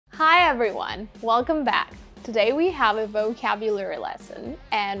Hi everyone, welcome back. Today we have a vocabulary lesson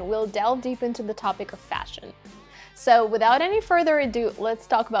and we'll delve deep into the topic of fashion. So without any further ado, let's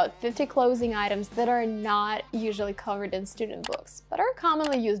talk about 50 clothing items that are not usually covered in student books, but are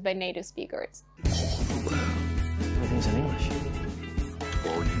commonly used by native speakers. Everything's in English.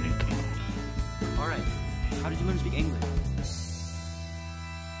 All you need to know. Alright, how did you learn to speak English?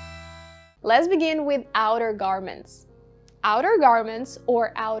 Let's begin with outer garments. Outer garments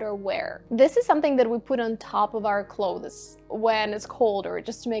or outerwear. This is something that we put on top of our clothes when it's cold or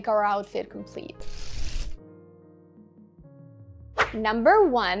just to make our outfit complete. Number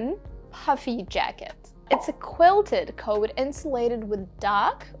 1, puffy jacket. It's a quilted coat insulated with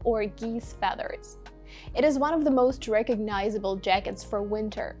duck or geese feathers. It is one of the most recognizable jackets for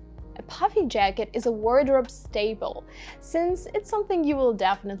winter. A puffy jacket is a wardrobe staple, since it's something you will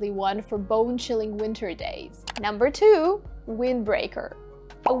definitely want for bone-chilling winter days. Number 2, windbreaker.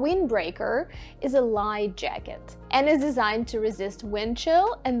 A windbreaker is a light jacket and is designed to resist wind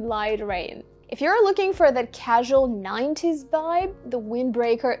chill and light rain. If you're looking for that casual 90s vibe, the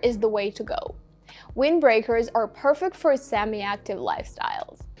windbreaker is the way to go. Windbreakers are perfect for semi-active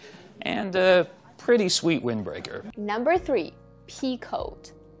lifestyles. And a pretty sweet windbreaker. Number 3, pea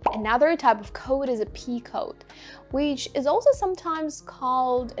coat. Another type of coat is a pea coat, which is also sometimes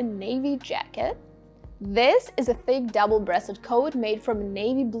called a navy jacket. This is a thick double-breasted coat made from a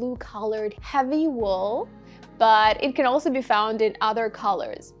navy blue colored heavy wool, but it can also be found in other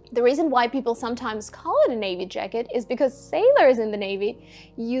colors. The reason why people sometimes call it a navy jacket is because sailors in the Navy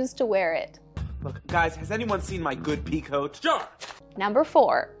used to wear it. Look, guys, has anyone seen my good pea coat? Sure. Number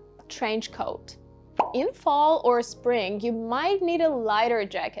 4, trench coat. In fall or spring, you might need a lighter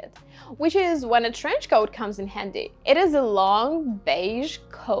jacket, which is when a trench coat comes in handy. It is a long beige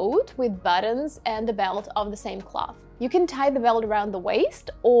coat with buttons and a belt of the same cloth. You can tie the belt around the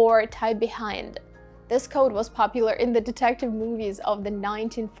waist or tie behind. This coat was popular in the detective movies of the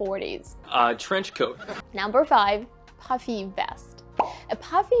 1940s. Trench coat. Number 5, puffy vest. A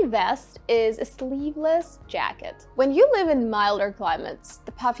puffy vest is a sleeveless jacket. When you live in milder climates,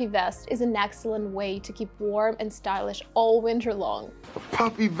 the puffy vest is an excellent way to keep warm and stylish all winter long. A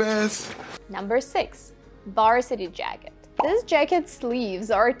puffy vest. Number 6, varsity jacket. This jacket's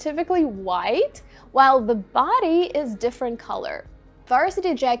sleeves are typically white, while the body is different color.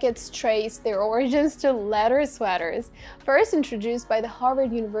 Varsity jackets trace their origins to leather sweaters, first introduced by the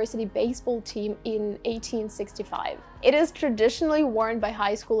Harvard University baseball team in 1865. It is traditionally worn by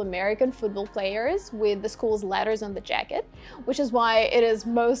high school American football players with the school's letters on the jacket, which is why it is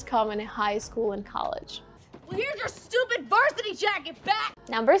most common in high school and college. Well, here's your stupid varsity jacket back!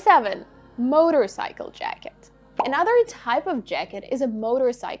 Number 7, motorcycle jacket. Another type of jacket is a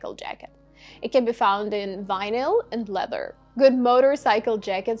motorcycle jacket. It can be found in vinyl and leather. Good motorcycle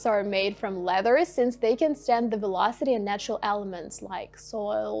jackets are made from leather since they can stand the velocity and natural elements like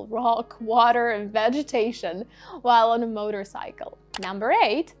soil, rock, water, and vegetation while on a motorcycle. Number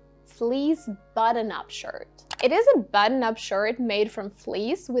 8, fleece button-up shirt. It is a button-up shirt made from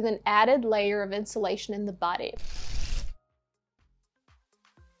fleece with an added layer of insulation in the body.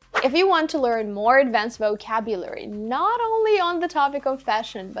 If you want to learn more advanced vocabulary, not only on the topic of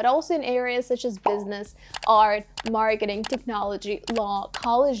fashion, but also in areas such as business, art, marketing, technology, law,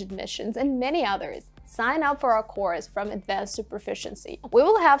 college admissions, and many others, sign up for our course From Advanced to Proficiency. We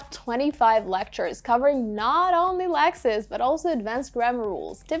will have 25 lectures covering not only lexis, but also advanced grammar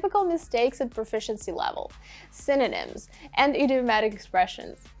rules, typical mistakes at proficiency level, synonyms, and idiomatic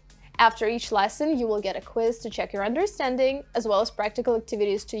expressions. After each lesson, you will get a quiz to check your understanding, as well as practical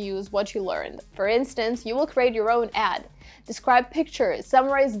activities to use what you learned. For instance, you will create your own ad, describe pictures,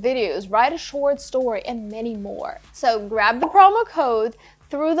 summarize videos, write a short story, and many more. So grab the promo code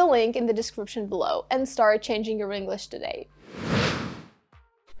through the link in the description below and start changing your English today.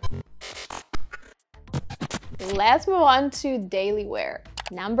 Let's move on to daily wear.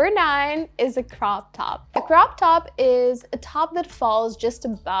 Number 9 is a crop top. A crop top is a top that falls just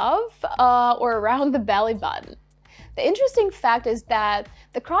above or around the belly button. The interesting fact is that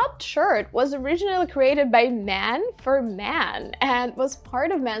the cropped shirt was originally created by man for man and was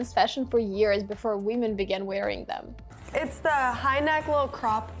part of men's fashion for years before women began wearing them. It's the high neck little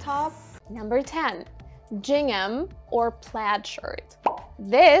crop top. Number 10, gingham or plaid shirt.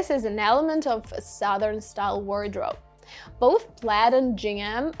 This is an element of a Southern style wardrobe. Both plaid and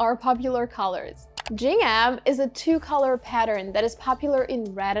gingham are popular colors. Gingham is a two-color pattern that is popular in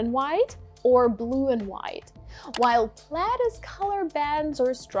red and white, or blue and white, while plaid is color bands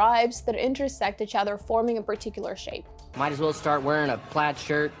or stripes that intersect each other, forming a particular shape. Might as well start wearing a plaid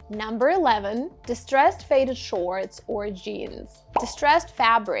shirt. Number 11, distressed faded shorts or jeans. Distressed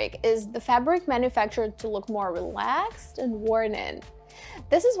fabric is the fabric manufactured to look more relaxed and worn in.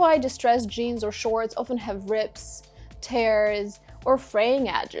 This is why distressed jeans or shorts often have rips, tears, or fraying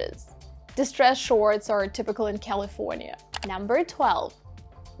edges. Distressed shorts are typical in California. Number 12,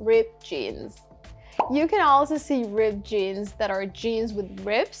 ripped jeans. You can also see ripped jeans that are jeans with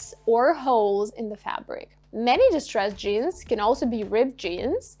rips or holes in the fabric. Many distressed jeans can also be ripped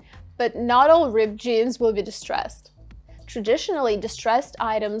jeans, but not all ripped jeans will be distressed. Traditionally, distressed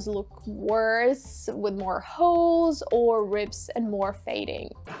items look worse with more holes or rips and more fading.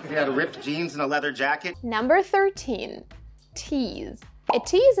 You had ripped jeans and a leather jacket. Number 13, tees. A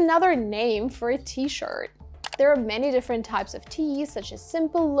tee is another name for a t-shirt. There are many different types of tees, such as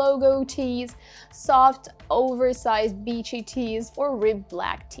simple logo tees, soft, oversized beachy tees, or ribbed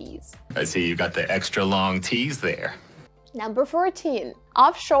black tees. I see you got the extra long tees there. Number 14,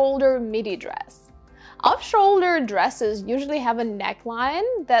 off-shoulder midi dress. Off-shoulder dresses usually have a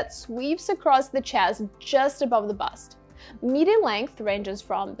neckline that sweeps across the chest just above the bust. Midi length ranges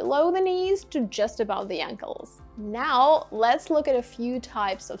from below the knees to just above the ankles. Now, let's look at a few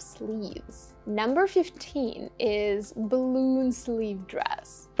types of sleeves. Number 15 is balloon sleeve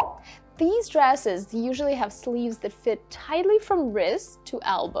dress. These dresses usually have sleeves that fit tightly from wrist to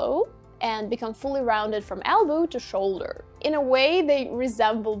elbow and become fully rounded from elbow to shoulder. In a way, they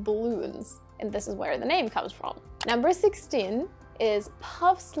resemble balloons, and this is where the name comes from. Number 16 is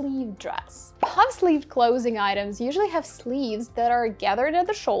puff sleeve dress. Puff sleeve clothing items usually have sleeves that are gathered at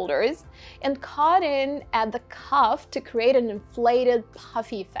the shoulders and caught in at the cuff to create an inflated,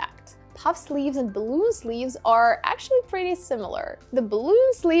 puffy effect. Puff sleeves and balloon sleeves are actually pretty similar. The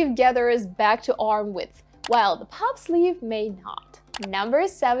balloon sleeve gathers back to arm width, while the puff sleeve may not. Number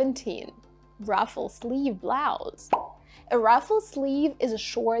 17, ruffle sleeve blouse. A ruffle sleeve is a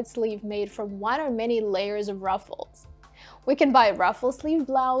short sleeve made from one or many layers of ruffles. We can buy ruffle sleeve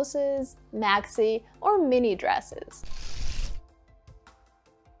blouses, maxi, or mini dresses.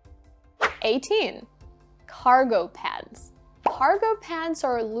 18. Cargo pants. Cargo pants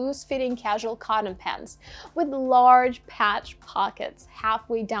are loose-fitting casual cotton pants with large patch pockets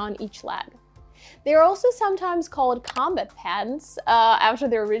halfway down each leg. They are also sometimes called combat pants after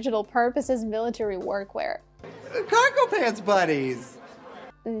their original purpose as military workwear. Cargo pants buddies!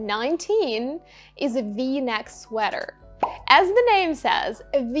 19 is a V-neck sweater. As the name says,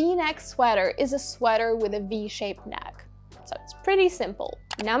 a V-neck sweater is a sweater with a V-shaped neck. So it's pretty simple.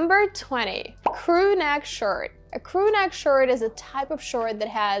 Number 20, crew neck shirt. A crew neck shirt is a type of shirt that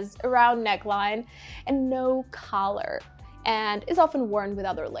has a round neckline and no collar, and is often worn with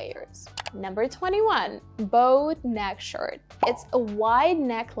other layers. Number 21, boat neck shirt. It's a wide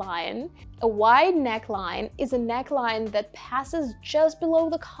neckline. A wide neckline is a neckline that passes just below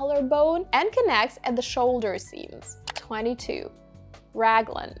the collarbone and connects at the shoulder seams. 22,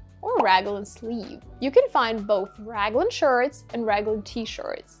 raglan or raglan sleeve. You can find both raglan shirts and raglan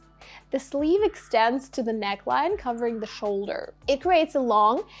t-shirts. The sleeve extends to the neckline, covering the shoulder. It creates a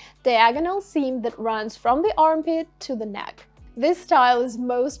long, diagonal seam that runs from the armpit to the neck. This style is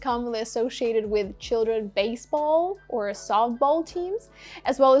most commonly associated with children baseball or softball teams,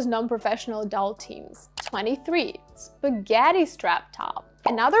 as well as non-professional adult teams. 23, spaghetti strap top.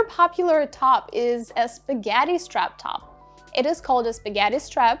 Another popular top is a spaghetti strap top. It is called a spaghetti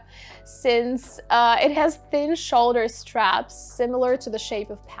strap since it has thin shoulder straps similar to the shape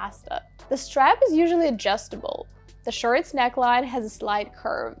of pasta. The strap is usually adjustable. The shirt's neckline has a slight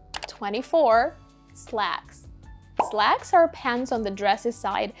curve. 24, slacks. Slacks are pants on the dressy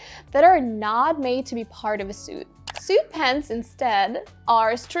side that are not made to be part of a suit. Suit pants, instead,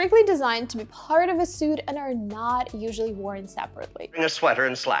 are strictly designed to be part of a suit and are not usually worn separately. Bring a sweater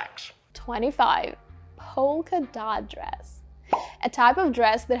and slacks. 25, polka dot dress. A type of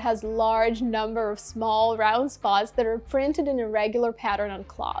dress that has large number of small round spots that are printed in a regular pattern on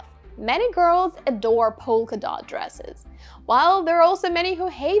cloth. Many girls adore polka dot dresses, while there are also many who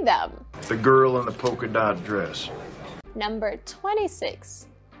hate them. The girl in the polka dot dress. Number 26,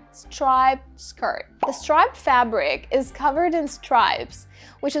 striped skirt. The striped fabric is covered in stripes,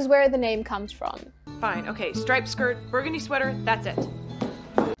 which is where the name comes from. Fine, okay, striped skirt, burgundy sweater, that's it.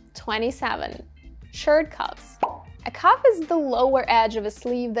 27, shirt cuffs. A cuff is the lower edge of a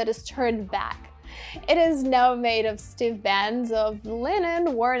sleeve that is turned back. It is now made of stiff bands of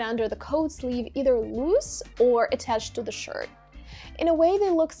linen worn under the coat sleeve, either loose or attached to the shirt. In a way,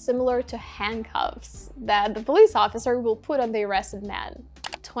 they look similar to handcuffs that the police officer will put on the arrested man.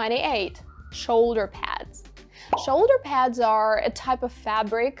 28, Shoulder pads. Shoulder pads are a type of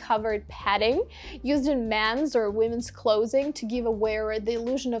fabric-covered padding used in men's or women's clothing to give a wearer the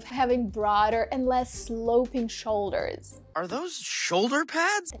illusion of having broader and less sloping shoulders. Are those shoulder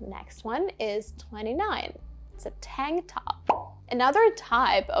pads? The next one is 29. It's a tank top. Another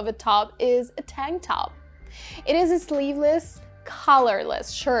type of a top is a tank top. It is a sleeveless, colorless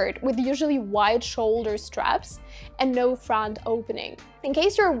shirt with usually wide shoulder straps and no front opening. In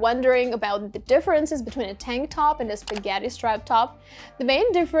case you're wondering about the differences between a tank top and a spaghetti strap top, the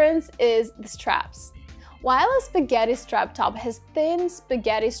main difference is the straps. While a spaghetti strap top has thin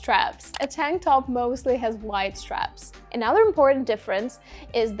spaghetti straps, a tank top mostly has wide straps. Another important difference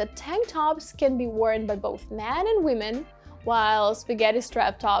is that tank tops can be worn by both men and women, while spaghetti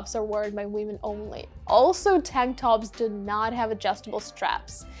strap tops are worn by women only. Also, tank tops do not have adjustable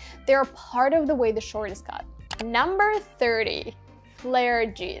straps. They are part of the way the short is cut. Number 30. Flare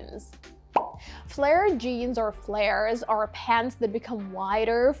jeans. Flare jeans or flares are pants that become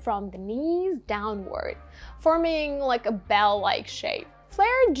wider from the knees downward, forming like a bell-like shape.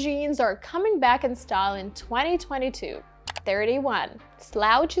 Flare jeans are coming back in style in 2022. 31.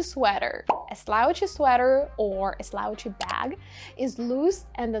 Slouchy sweater. A slouchy sweater or a slouchy bag is loose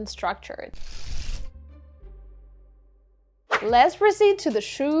and unstructured. Let's proceed to the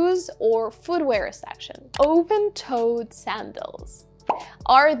shoes or footwear section. Open-toed sandals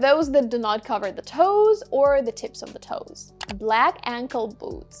are those that do not cover the toes or the tips of the toes. Black ankle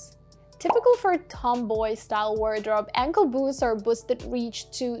boots. Typical for tomboy style wardrobe, ankle boots are boots that reach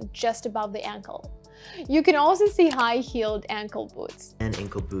to just above the ankle. You can also see high-heeled ankle boots. And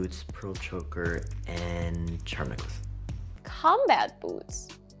ankle boots, pearl choker, and charm necklace. Combat boots.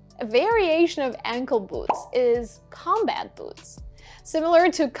 A variation of ankle boots is combat boots.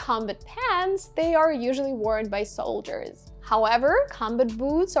 Similar to combat pants, they are usually worn by soldiers. However, combat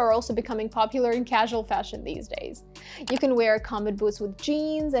boots are also becoming popular in casual fashion these days. You can wear combat boots with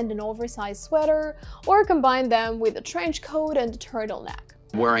jeans and an oversized sweater, or combine them with a trench coat and a turtleneck.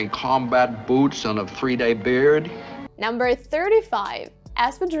 Wearing combat boots and a 3-day beard. Number 35.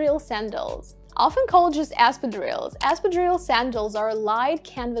 Espadrille sandals. Often called just espadrilles, espadrille sandals are light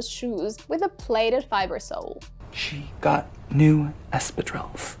canvas shoes with a plated fiber sole. She got new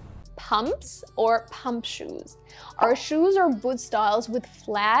espadrilles. Pumps or pump shoes are shoes or boot styles with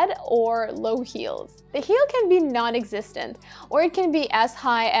flat or low heels. The heel can be non-existent, or it can be as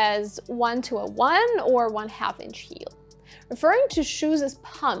high as 1 to a 1 or 1/2 inch heel. Referring to shoes as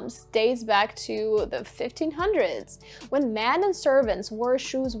pumps dates back to the 1500s, when men and servants wore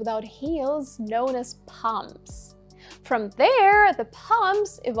shoes without heels known as pumps. From there, the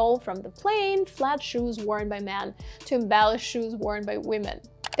pumps evolved from the plain, flat shoes worn by men to embellished shoes worn by women.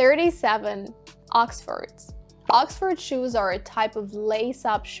 37. Oxfords. Oxford shoes are a type of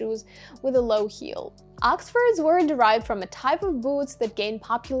lace-up shoes with a low heel. Oxfords were derived from a type of boots that gained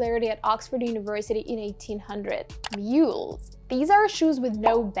popularity at Oxford University in 1800. Mules. These are shoes with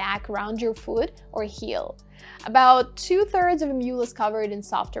no back around your foot or heel. About 2/3 of a mule is covered in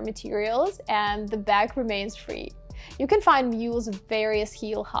softer materials and the back remains free. You can find mules of various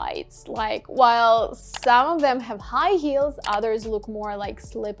heel heights, like while some of them have high heels, others look more like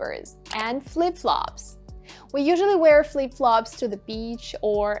slippers. And flip-flops. We usually wear flip-flops to the beach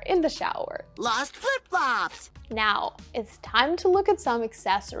or in the shower. Lost flip-flops! Now, it's time to look at some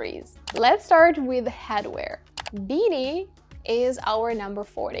accessories. Let's start with headwear. Beanie is our number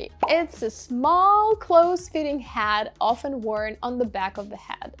 40. It's a small, close-fitting hat often worn on the back of the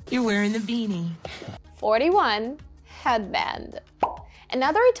head. You're wearing the beanie. 41. Headband.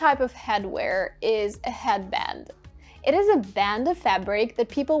 Another type of headwear is a headband. It is a band of fabric that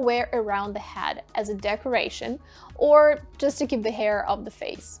people wear around the head as a decoration or just to keep the hair off the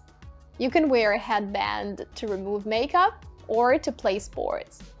face. You can wear a headband to remove makeup or to play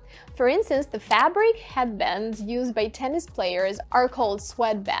sports. For instance, the fabric headbands used by tennis players are called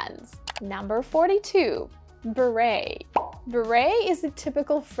sweatbands. Number 42. Beret. Beret is a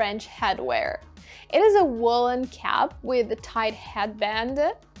typical French headwear. It is a woolen cap with a tight headband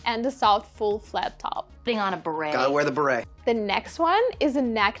and a soft full flat top. Putting on a beret. Gotta wear the beret. The next one is a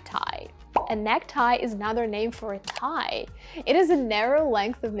necktie. A necktie is another name for a tie. It is a narrow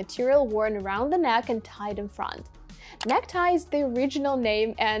length of material worn around the neck and tied in front. Necktie is the original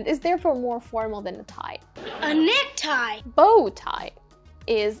name and is therefore more formal than a tie. A necktie. Bow tie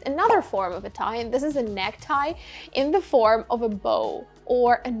is another form of a tie, and this is a necktie in the form of a bow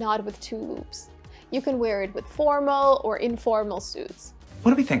or a knot with 2 loops. You can wear it with formal or informal suits.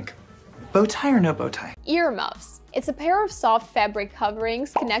 What do we think? Bow tie or no bow tie? Earmuffs. It's a pair of soft fabric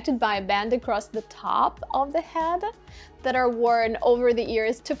coverings connected by a band across the top of the head that are worn over the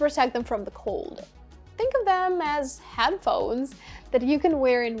ears to protect them from the cold. Think of them as headphones that you can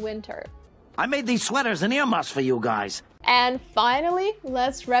wear in winter. I made these sweaters and earmuffs for you guys. And finally,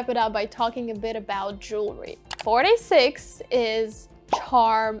 let's wrap it up by talking a bit about jewelry. 46 is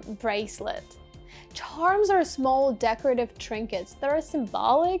charm bracelet. Charms are small decorative trinkets that are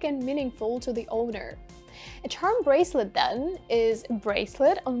symbolic and meaningful to the owner. A charm bracelet, then, is a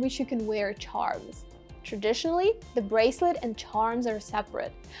bracelet on which you can wear charms. Traditionally, the bracelet and charms are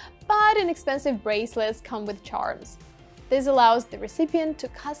separate, but inexpensive bracelets come with charms. This allows the recipient to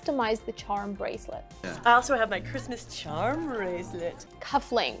customize the charm bracelet. I also have my Christmas charm bracelet.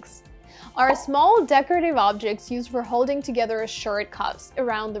 Cufflinks are small decorative objects used for holding together a shirt cuffs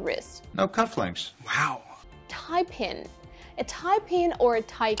around the wrist. No cufflinks. Wow. Tie pin. A tie pin or a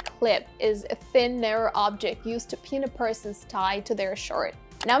tie clip is a thin, narrow object used to pin a person's tie to their shirt.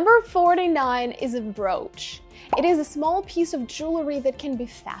 Number 49 is a brooch. It is a small piece of jewelry that can be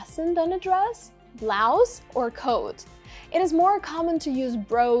fastened on a dress, blouse, or coat. It is more common to use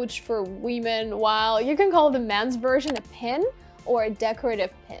brooch for women, while you can call the men's version a pin or a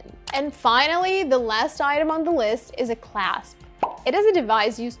decorative pin. And finally, the last item on the list is a clasp. It is a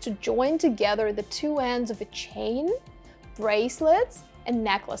device used to join together the two ends of a chain, bracelets, and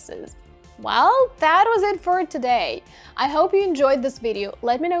necklaces. Well, that was it for today. I hope you enjoyed this video.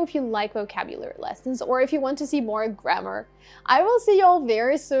 Let me know if you like vocabulary lessons or if you want to see more grammar. I will see you all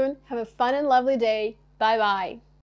very soon. Have a fun and lovely day. Bye bye.